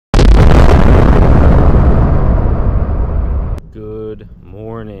Good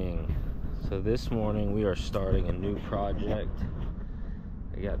morning. So this morning we are starting a new project.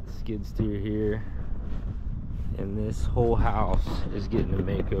 I got the skid steer here, and this whole house is getting a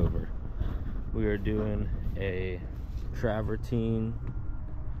makeover. We are doing a travertine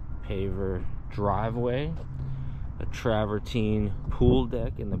paver driveway, a travertine pool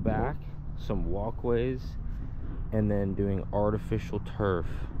deck in the back, some walkways, and then doing artificial turf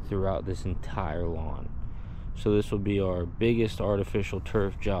throughout this entire lawn. So this will be our biggest artificial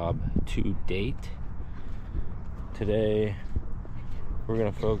turf job to date. Today we're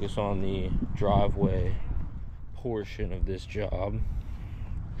going to focus on the driveway portion of this job.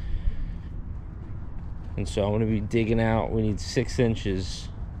 And so I'm going to be digging out, we need 6 inches.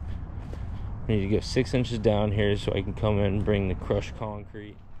 We need to go 6 inches down here so I can come in and bring the crushed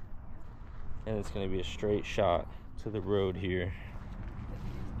concrete. And it's going to be a straight shot to the road here.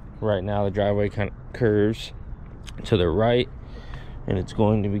 Right now the driveway kind of curves to the right, and it's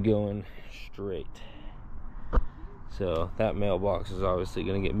going to be going straight. So that mailbox is obviously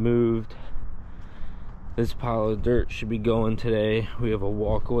going to get moved. This pile of dirt should be going today. We have a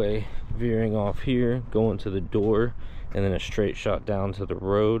walkway veering off here, going to the door, and then a straight shot down to the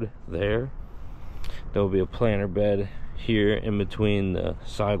road there. There will be a planter bed here in between the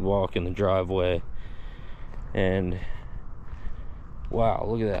sidewalk and the driveway. And wow,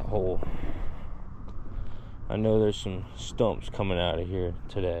 look at that hole. I know there's some stumps coming out of here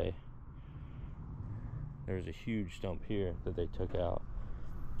today. There's a huge stump here that they took out.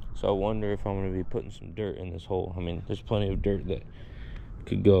 So I wonder if I'm going to be putting some dirt in this hole. I mean, there's plenty of dirt that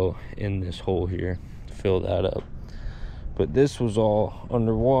could go in this hole here to fill that up. But this was all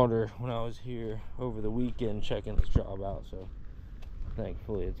underwater when I was here over the weekend checking this job out. So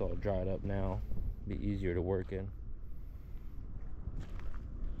thankfully it's all dried up now. Be easier to work in.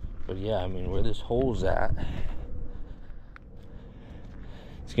 But yeah, I mean, where this hole's at,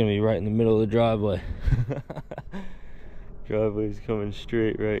 it's gonna be right in the middle of the driveway. Driveway's coming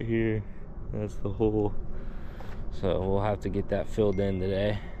straight right here. That's the hole. So we'll have to get that filled in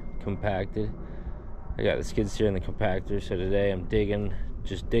today, compacted. I got the skid steer and the compactor, so today I'm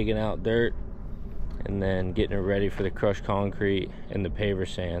just digging out dirt and then getting it ready for the crushed concrete and the paver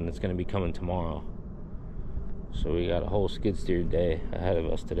sand that's gonna be coming tomorrow. So we got a whole skid steer day ahead of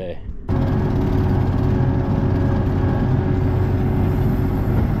us today.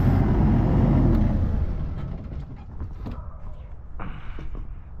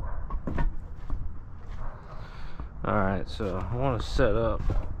 Alright, so I want to set up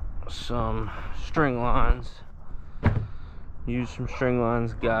some string lines, use some string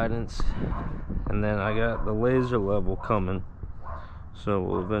lines guidance, and then I got the laser level coming, so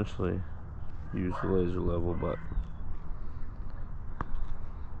we'll eventually use the laser level, but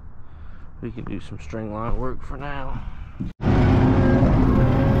we can do some string line work for now.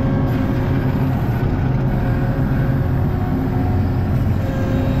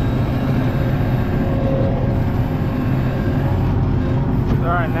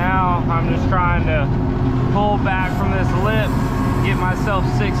 Alright, now I'm just trying to pull back from this lip, get myself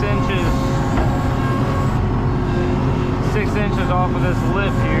 6 inches off of this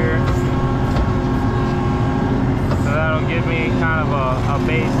lip here. So that'll give me kind of a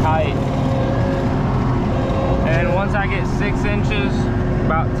base height. And then once I get 6 inches,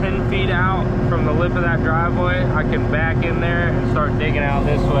 about 10 feet out from the lip of that driveway, I can back in there and start digging out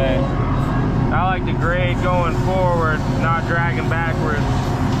this way. I like to grade going forward, not dragging backwards.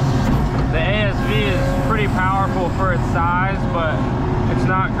 The ASV is pretty powerful for its size, but it's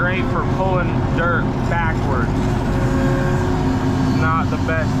not great for pulling dirt backwards. Not the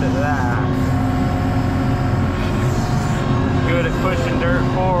best at that. Good at pushing dirt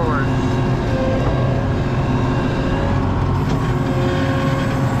forward.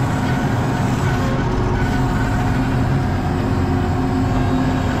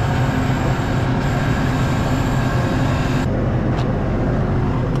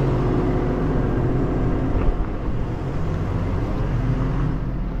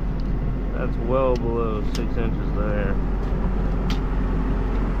 That's well below 6 inches there.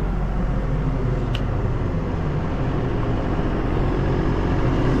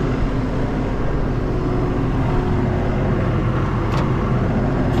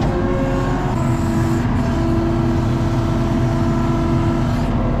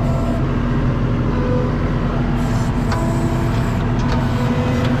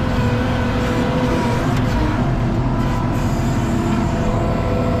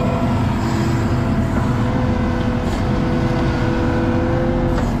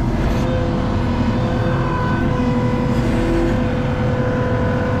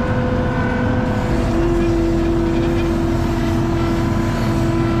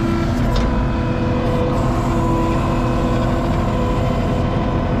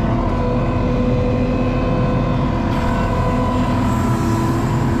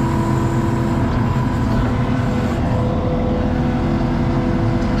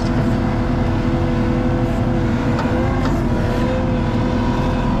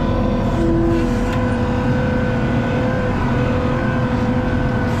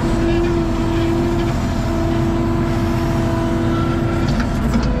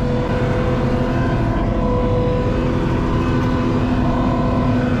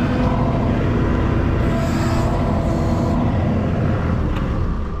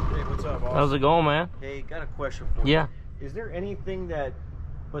 How's it going, man? Hey, got a question for you. Yeah. Is there anything that,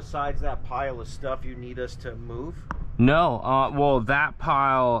 besides that pile of stuff, you need us to move? No. Well, that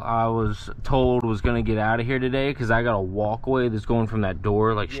pile I was told was going to get out of here today because I got a walkway that's going from that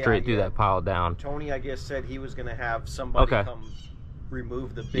door, like, straight through that pile down. Tony, I guess, said he was going to have somebody come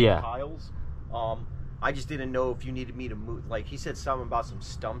remove the big piles. I just didn't know if you needed me to move. Like, he said something about some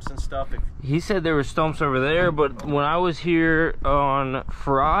stumps and stuff. He said there were stumps over there, but when I was here on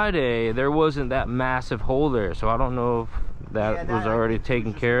Friday, there wasn't that massive hole there. So I don't know if that was already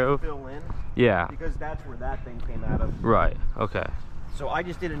taken care of. Fill in, yeah. Because that's where that thing came out of. Right. Okay. So I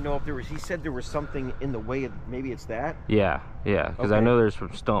just didn't know if there was, he said there was something in the way of, maybe it's that? Yeah, because I know there's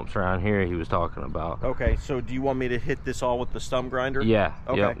some stumps around here he was talking about. Okay, so do you want me to hit this all with the stump grinder? Yeah,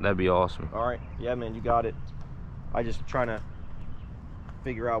 yep, that'd be awesome. All right, yeah, man, you got it. I just trying to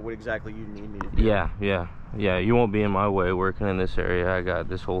figure out what exactly you need me to do. Yeah, you won't be in my way working in this area. I got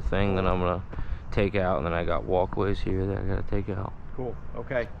this whole thing that I'm gonna take out, and then I got walkways here that I gotta take out. Cool,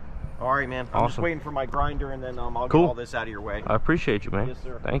 okay. All right, man. I'm just waiting for my grinder, and then I'll get all this out of your way. I appreciate you, man. Yes,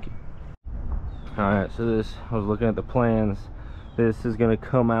 sir. Thank you. All right, so I was looking at the plans. This is gonna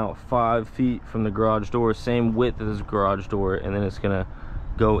come out 5 feet from the garage door, same width as this garage door, and then it's gonna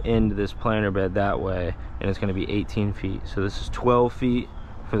go into this planter bed that way, and it's gonna be 18 feet. So this is 12 feet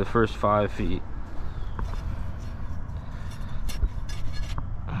for the first 5 feet.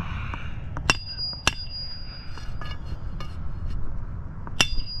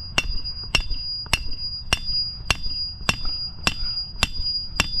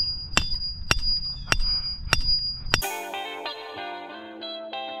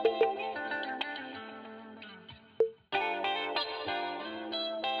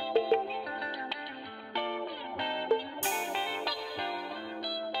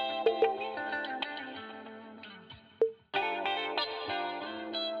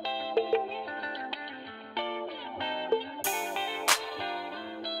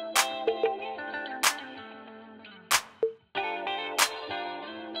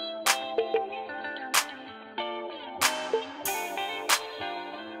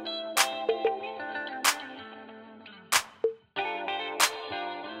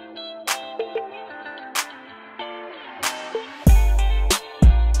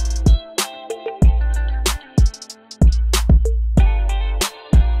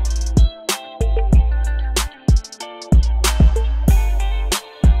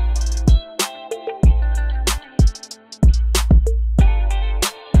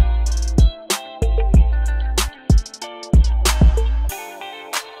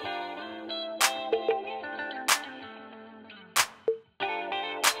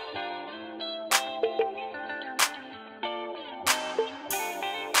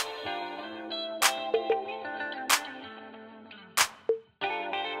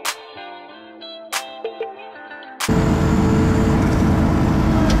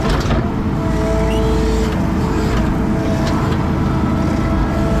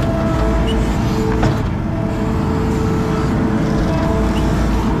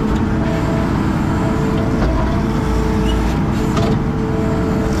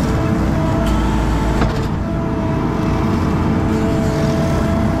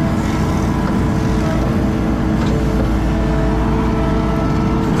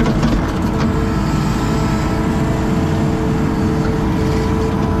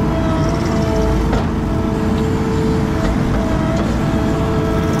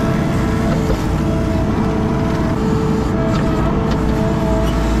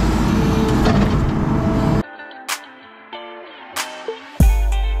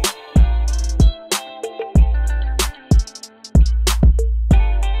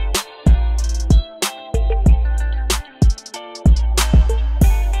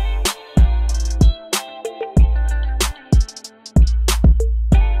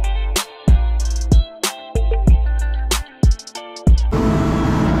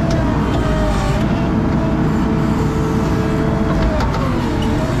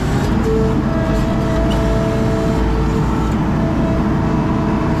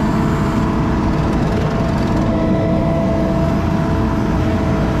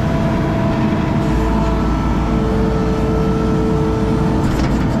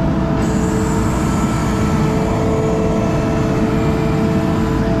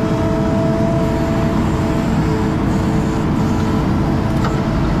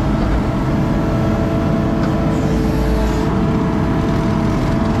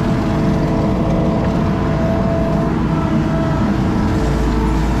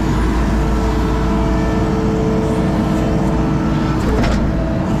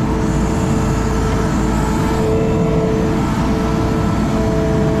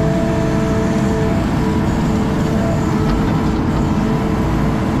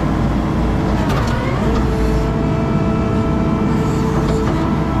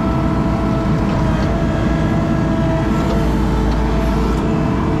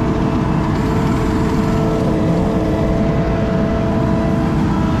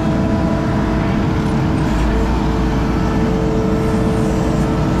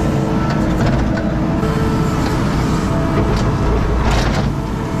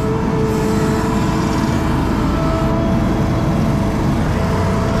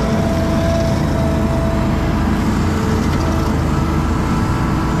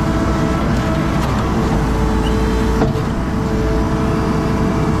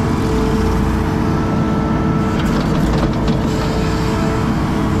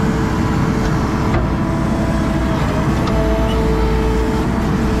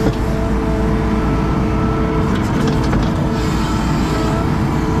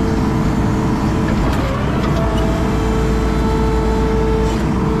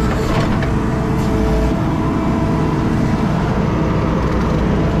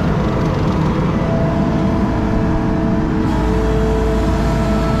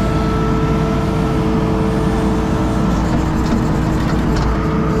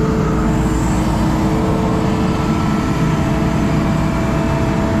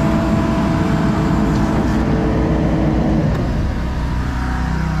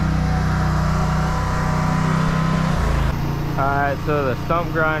 so the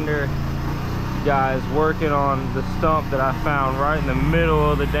stump grinder guys working on the stump that I found right in the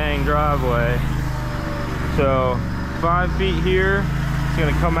middle of the dang driveway. So 5 feet here, it's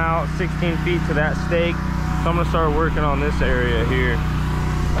gonna come out 16 feet to that stake. So I'm gonna start working on this area here.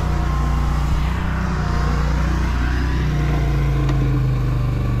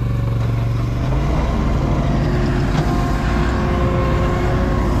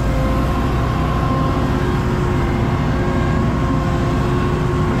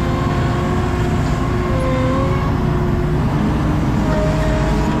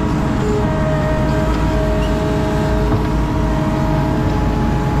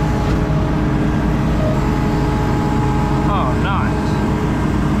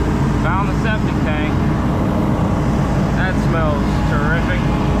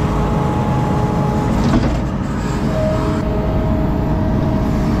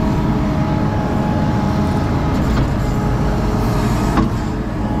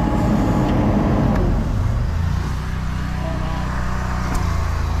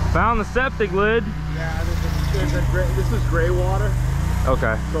 Found the septic lid. Yeah, this is gray water.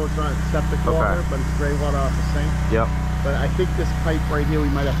 Okay. So it's not septic water, but it's gray water off the sink. Yep. But I think this pipe right here,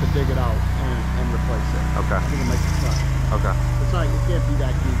 we might have to dig it out and replace it. Okay. I think it might be tough. Okay. It's not, it can't be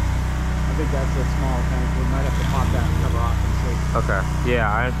that deep. I think that's a small tank. We might have to pop that and cover off and see. Okay.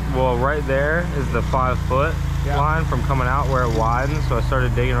 Yeah, well, right there is the 5-foot line from coming out where it widens. So I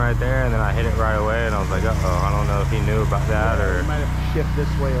started digging right there, and then I hit it right away, and I was like, uh-oh, I don't know if he knew about that or... We might have to shift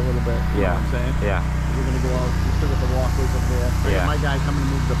this way a little bit. You know what I'm saying? Yeah. We're going to go out. We still got the walkways up there. Yeah. My guy coming to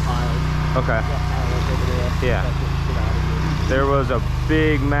move the piles. Okay. Over there. Yeah. There was a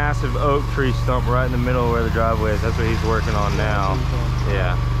big, massive oak tree stump right in the middle of where the driveway is. That's what he's working on now.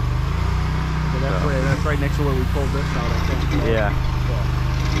 Yeah. So that's right next to where we pulled this out, I think. Yeah.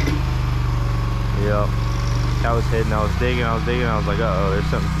 Yep. That was hidden. I was digging. I was like, uh-oh, there's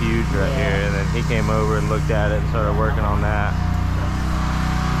something huge right here. And then he came over and looked at it and started working on that.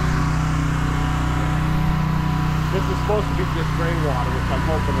 This is supposed to be just gray water, which I'm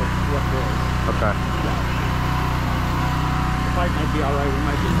hoping is what it is. Okay. The pipe might be all right. We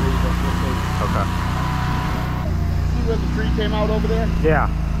might just leave it. We'll see. Okay. See where the tree came out over there?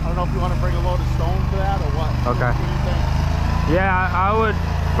 Yeah. I don't know if you want to bring a load of stone for that or what. Okay. What do you think? Yeah, I would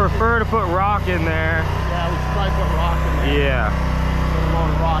prefer to put rock in there. Yeah, we should probably put rock in there. Yeah. Put a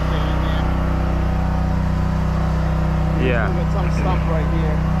load of rock in there. Yeah. We got some stump right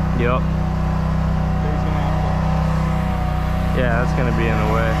here. Yep. He's gonna have to... Yeah, that's gonna be in the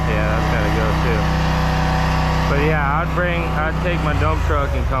way. Yeah, that's gotta go too. But yeah, I'd take my dump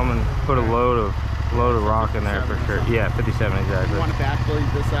truck and come and put a load of rock in there for sure. Yeah, 57 exactly. You want to backfill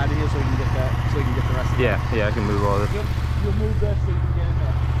this side of here so you can get that, so you can get the rest of it? Yeah, I can move all this. You'll move this so you can get in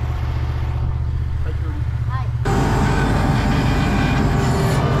there. Hi, Trudy.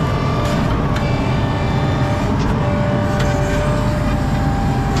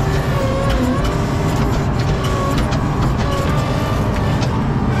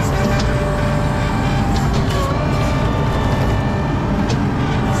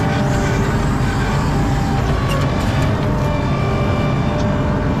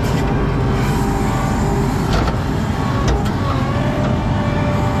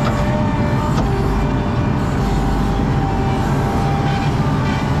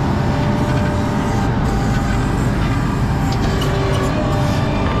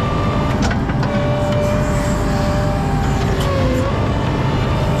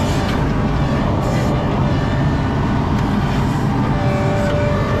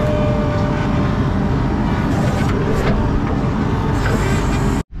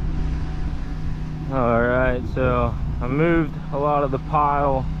 So I moved a lot of the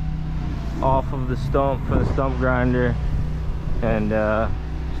pile off of the stump for the stump grinder, and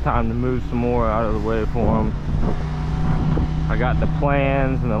it's time to move some more out of the way for them. I got the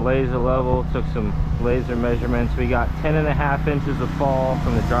plans and the laser level, took some laser measurements. We got 10.5 inches of fall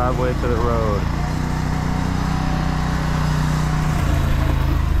from the driveway to the road.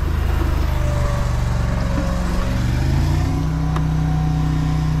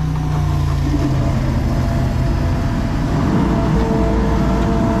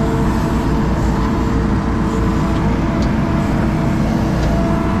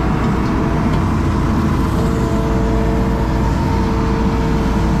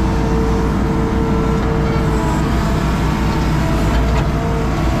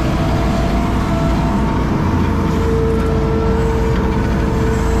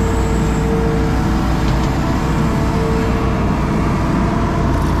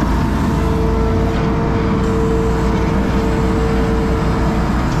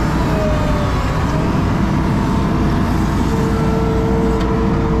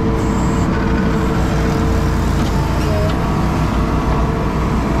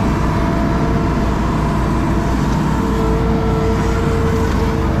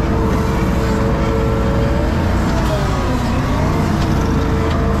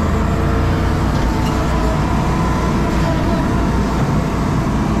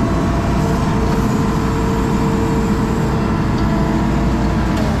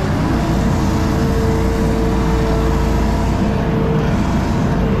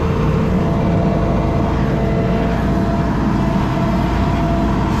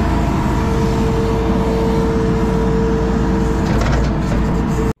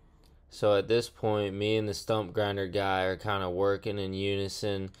 So at this point, me and the stump grinder guy are kind of working in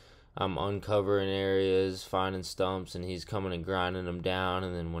unison. I'm uncovering areas, finding stumps, and he's coming and grinding them down.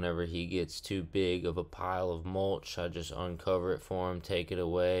 And then whenever he gets too big of a pile of mulch, I just uncover it for him, take it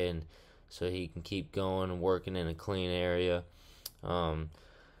away, and so he can keep going and working in a clean area.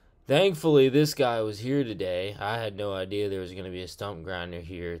 Thankfully, this guy was here today. I had no idea there was going to be a stump grinder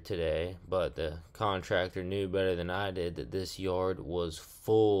here today, but the contractor knew better than I did that this yard was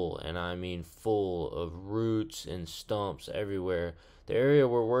full, and I mean full, of roots and stumps everywhere. The area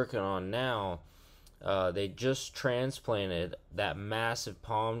we're working on now, they just transplanted that massive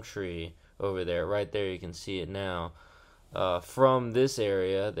palm tree over there. Right there, you can see it now. From this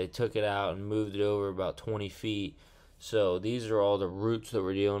area, they took it out and moved it over about 20 feet. So these are all the roots that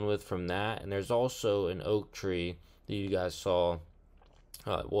we're dealing with from that. And there's also an oak tree that you guys saw.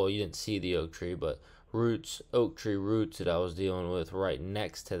 Well, you didn't see the oak tree, but oak tree roots that I was dealing with right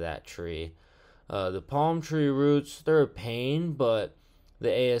next to that tree. The palm tree roots, they're a pain, but the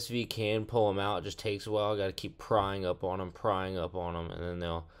ASV can pull them out. It just takes a while. Got to keep prying up on them, and then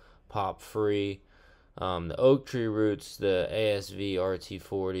they'll pop free. The oak tree roots, the ASV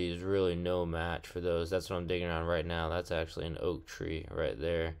RT40 is really no match for those. That's what I'm digging around right now. That's actually an oak tree right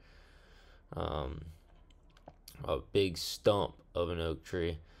there. A big stump of an oak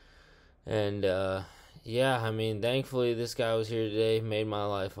tree. And yeah, I mean, thankfully this guy was here today, made my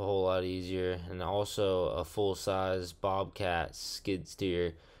life a whole lot easier. And also a full-size Bobcat skid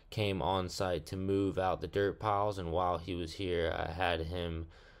steer came on site to move out the dirt piles, and while he was here, I had him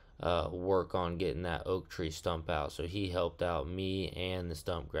work on getting that oak tree stump out. So he helped out me and the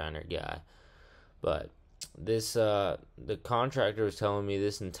stump grinder guy. But this the contractor was telling me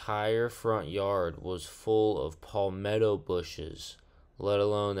this entire front yard was full of palmetto bushes, let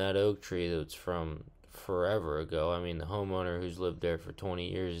alone that oak tree that's from forever ago. I mean, the homeowner who's lived there for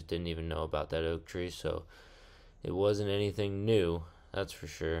 20 years didn't even know about that oak tree, so it wasn't anything new, that's for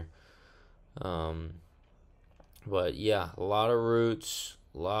sure. But yeah, a lot of roots,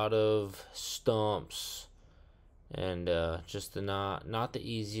 a lot of stumps, and just not the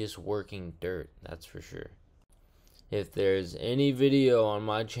easiest working dirt, that's for sure. If there's any video on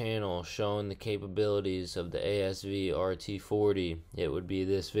my channel showing the capabilities of the ASV RT40, it would be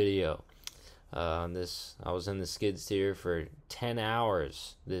this video. I was in the skid steer for 10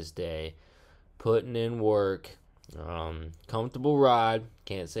 hours this day, putting in work. Comfortable ride.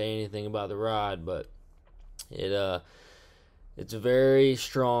 Can't say anything about the ride, but it's a very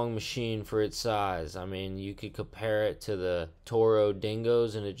strong machine for its size. I mean, you could compare it to the Toro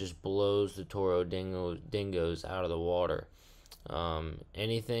Dingoes, and it just blows the Toro Dingoes out of the water.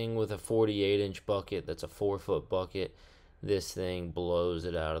 Anything with a 48-inch bucket that's a 4-foot bucket, this thing blows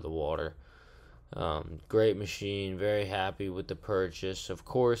it out of the water. Great machine. Very happy with the purchase. Of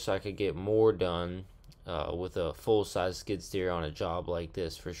course, I could get more done with a full-size skid steer on a job like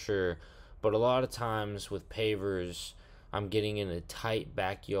this for sure. But a lot of times with pavers, I'm getting into tight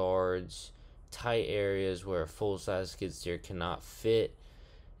backyards, tight areas where a full-size skid steer cannot fit.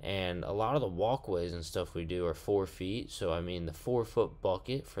 And a lot of the walkways and stuff we do are 4 feet. So, I mean, the 4-foot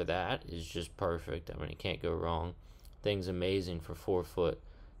bucket for that is just perfect. I mean, it can't go wrong. Thing's amazing for 4-foot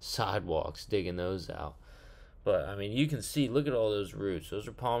sidewalks, digging those out. But, I mean, you can see, look at all those roots. Those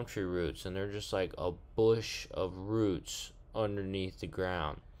are palm tree roots, and they're just like a bush of roots underneath the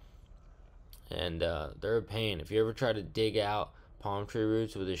ground. And they're a pain. If you ever try to dig out palm tree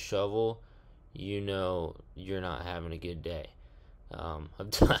roots with a shovel, you know you're not having a good day. I've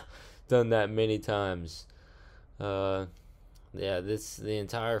done that many times. Yeah, the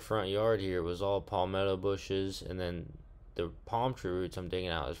entire front yard here was all palmetto bushes, and then the palm tree roots I'm digging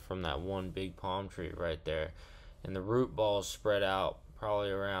out is from that one big palm tree right there. And the root balls spread out probably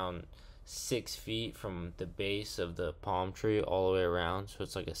around 6 feet from the base of the palm tree all the way around. So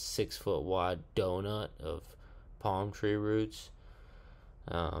it's like a 6-foot wide donut of palm tree roots.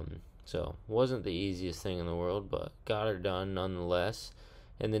 So wasn't the easiest thing in the world, but got her done nonetheless.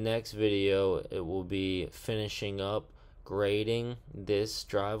 In the next video, it will be finishing up grading this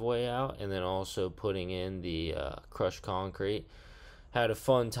driveway out, and then also putting in the crushed concrete. Had a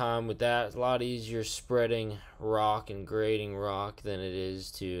fun time with that. It's a lot easier spreading rock and grading rock than it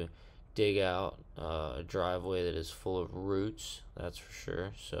is to dig out a driveway that is full of roots, that's for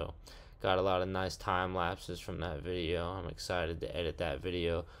sure. So got a lot of nice time lapses from that video. I'm excited to edit that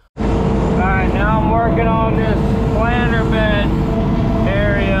video. Alright, now I'm working on this planter bed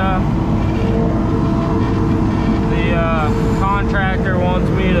area. The contractor wants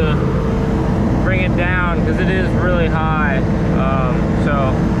me to bring it down because it is really high.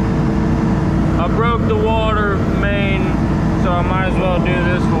 So I broke the water main, so I might as well do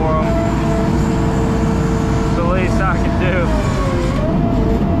this for him.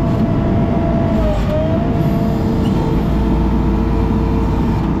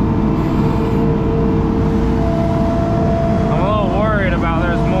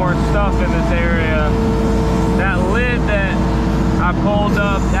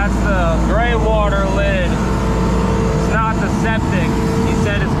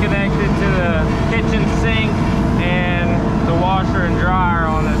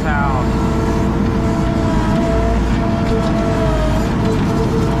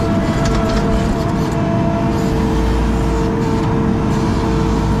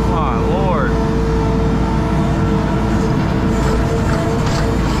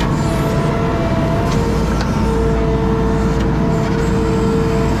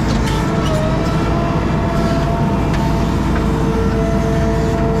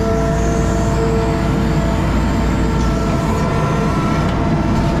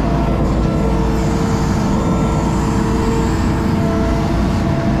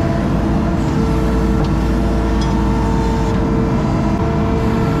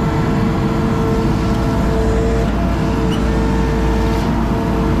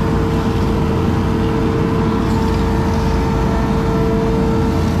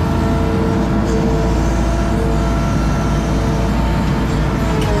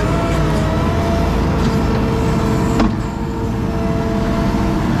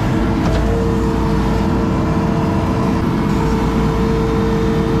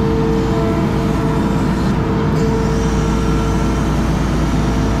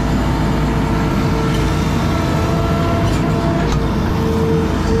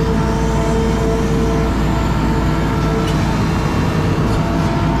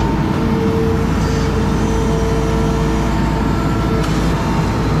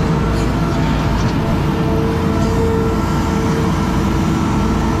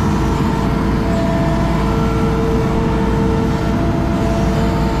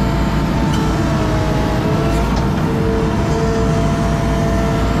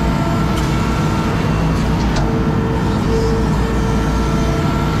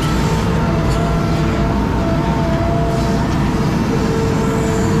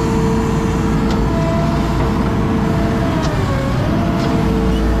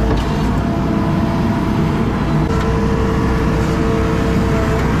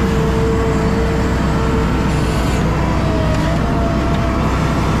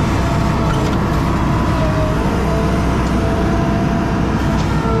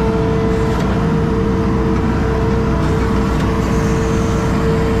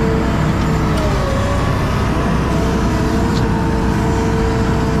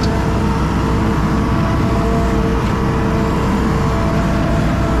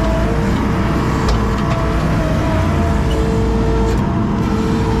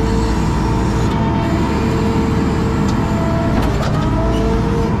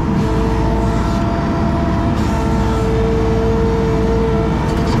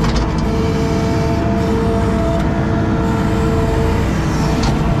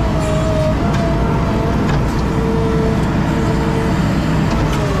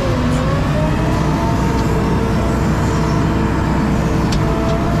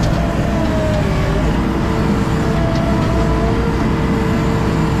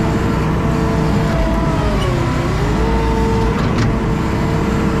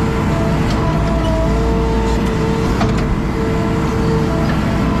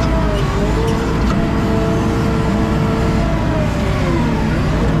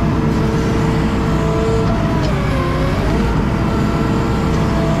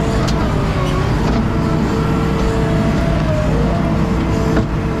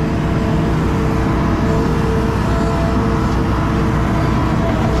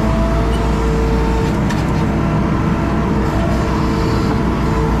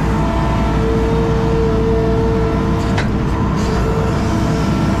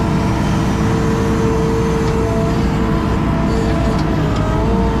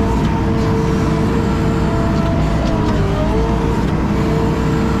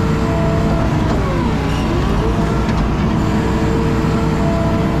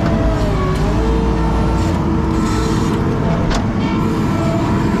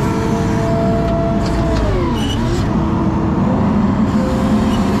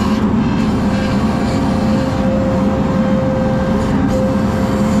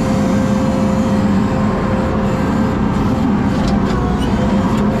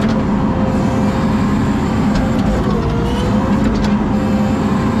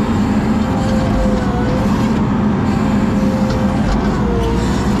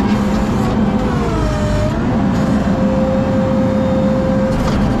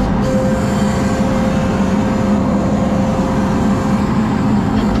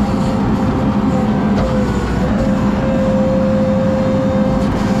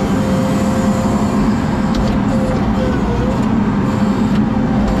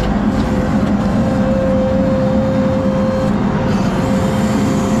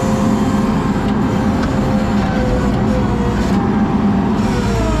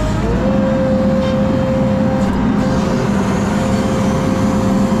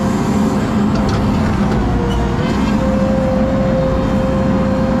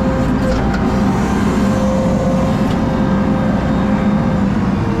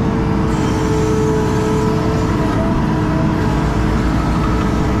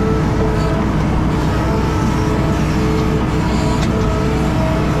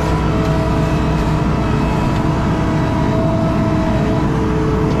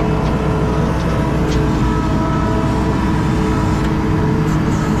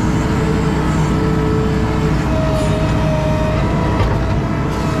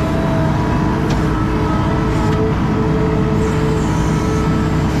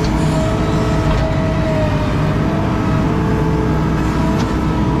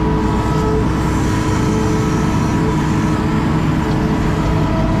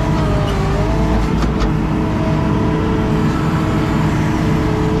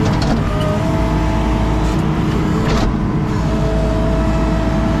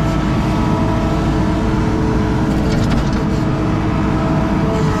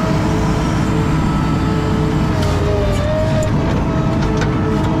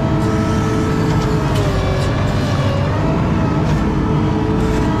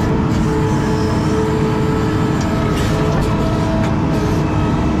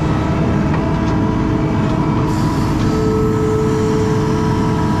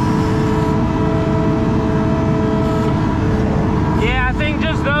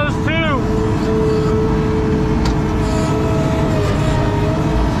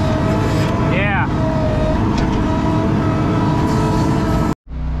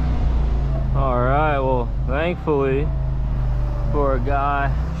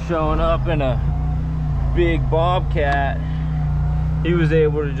 guy showing up in a big bobcat. He was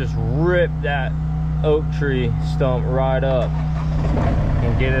able to just rip that oak tree stump right up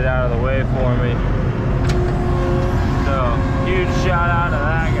and get it out of the way for me. So huge shout out to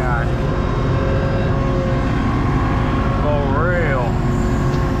that guy. For real.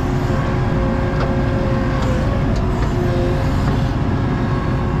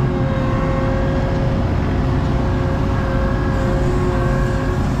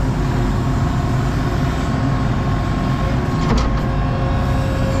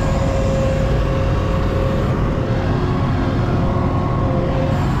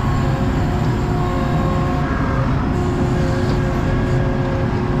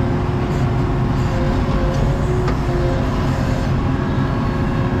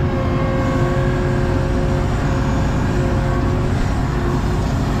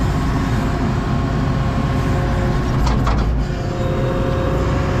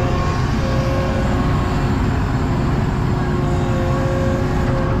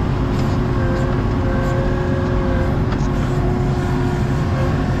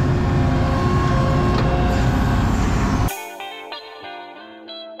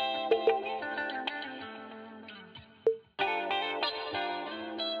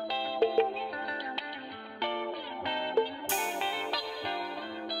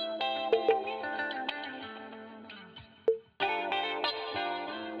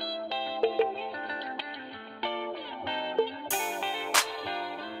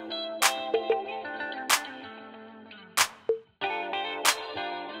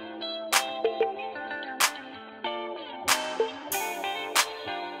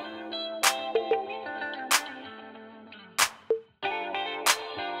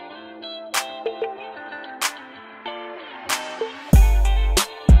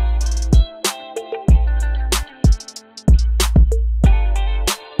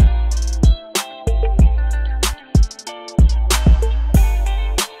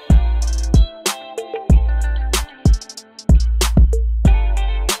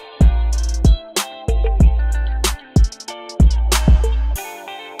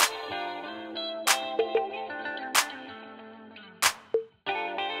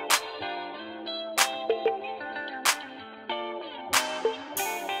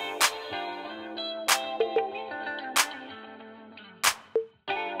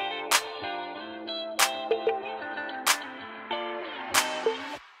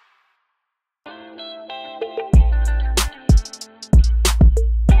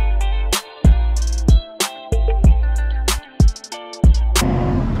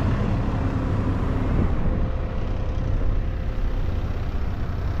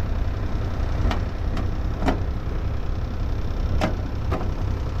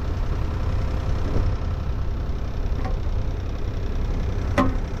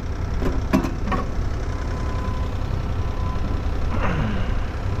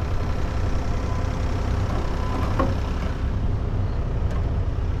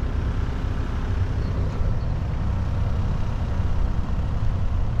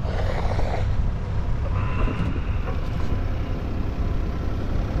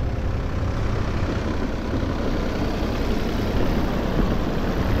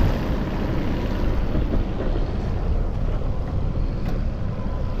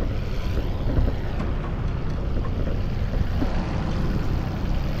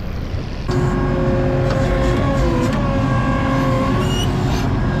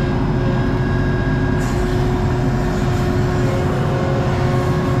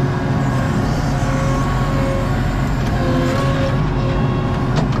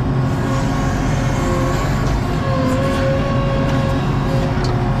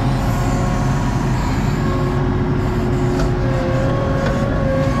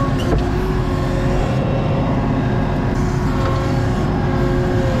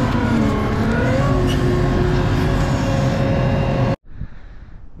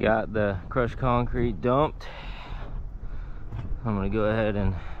 Got the crushed concrete dumped. I'm gonna go ahead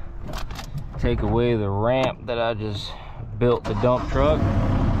and take away the ramp that I just built the dump truck.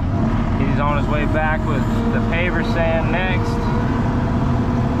 He's on his way back with the paver sand next.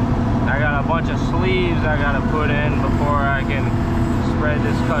 I got a bunch of sleeves I gotta put in before I can spread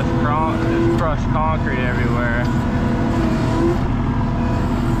this crushed concrete everywhere.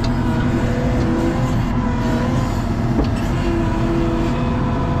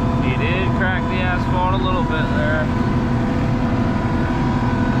 Crack the asphalt a little bit there.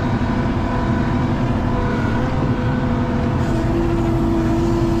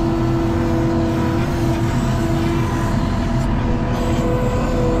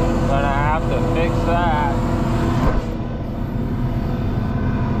 Gonna have to fix that.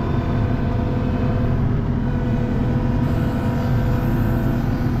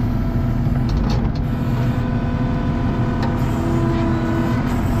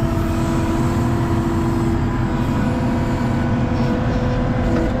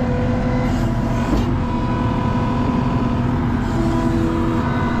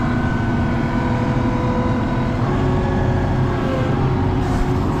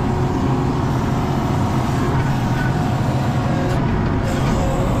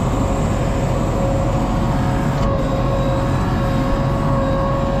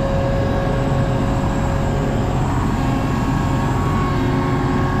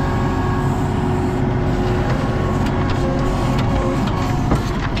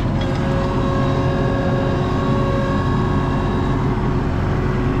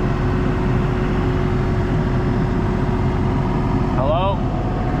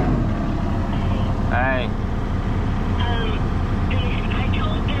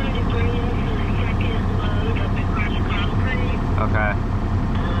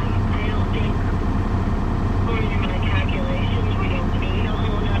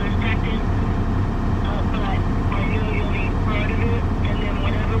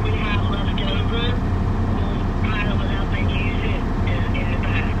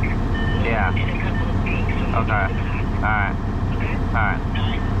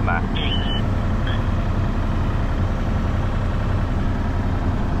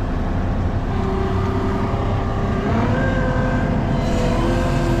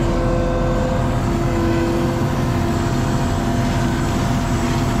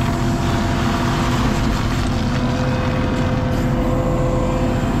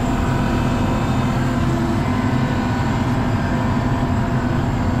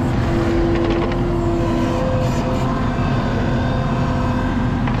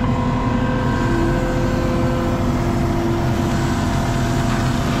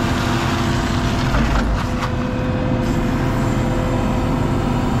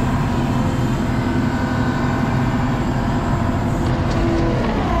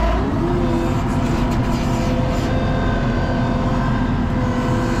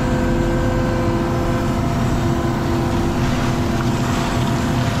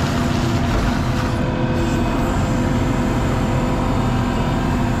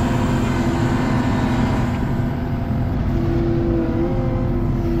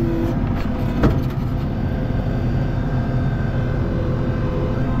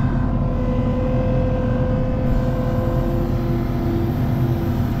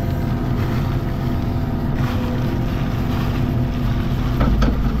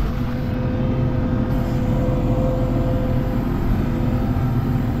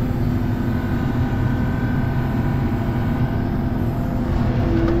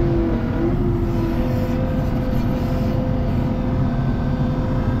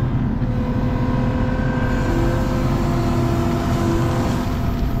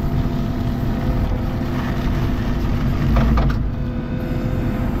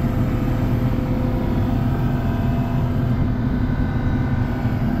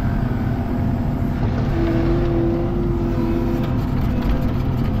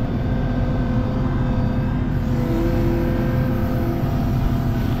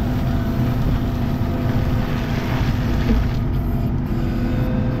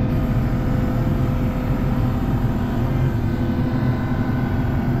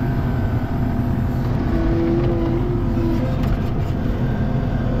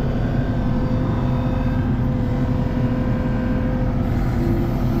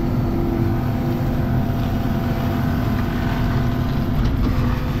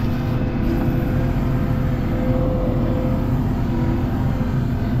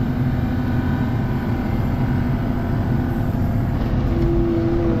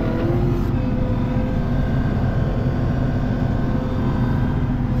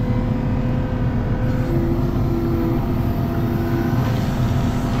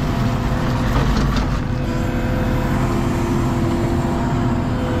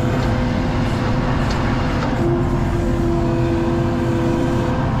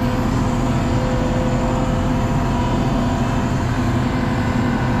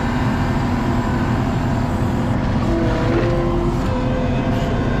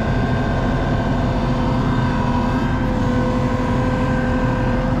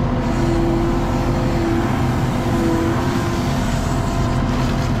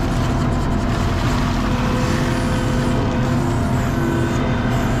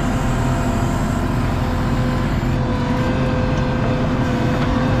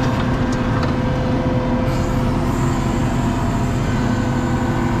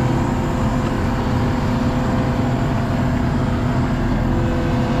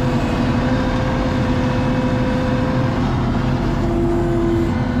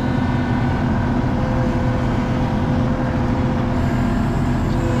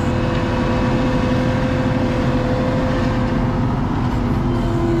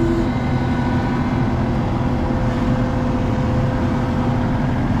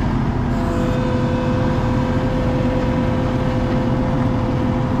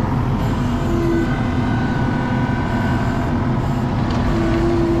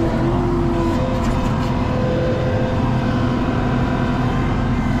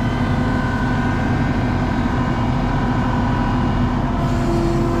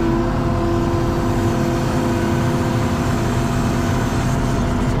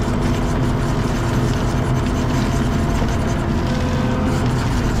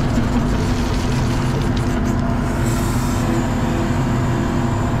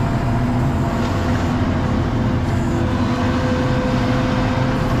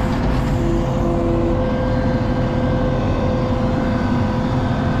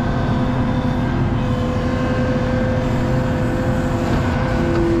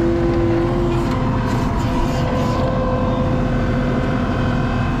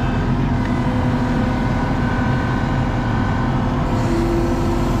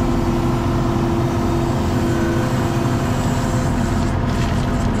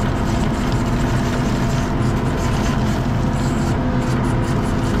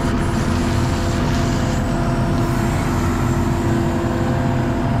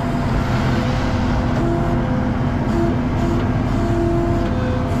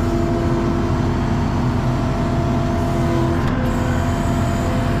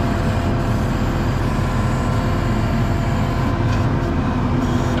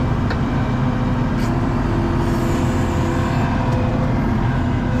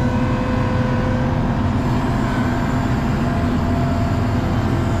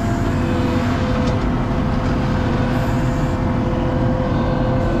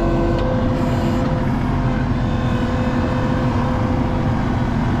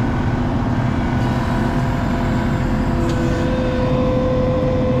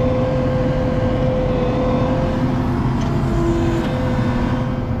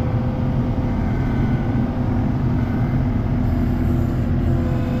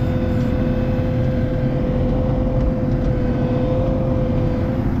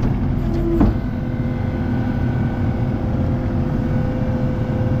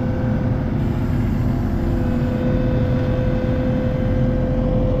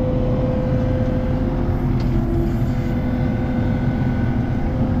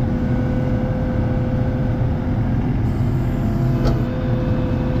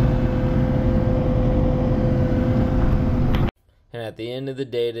 at the end of the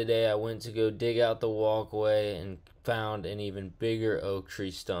day today, I went to go dig out the walkway and found an even bigger oak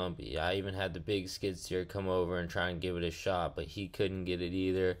tree stump. I even had the big skid steer come over and try and give it a shot, but he couldn't get it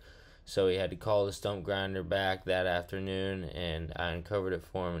either. So he had to call the stump grinder back that afternoon, and I uncovered it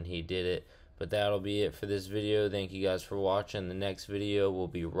for him, and he did it. But that'll be it for this video. Thank you guys for watching. The next video will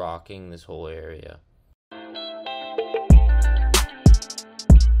be rocking this whole area.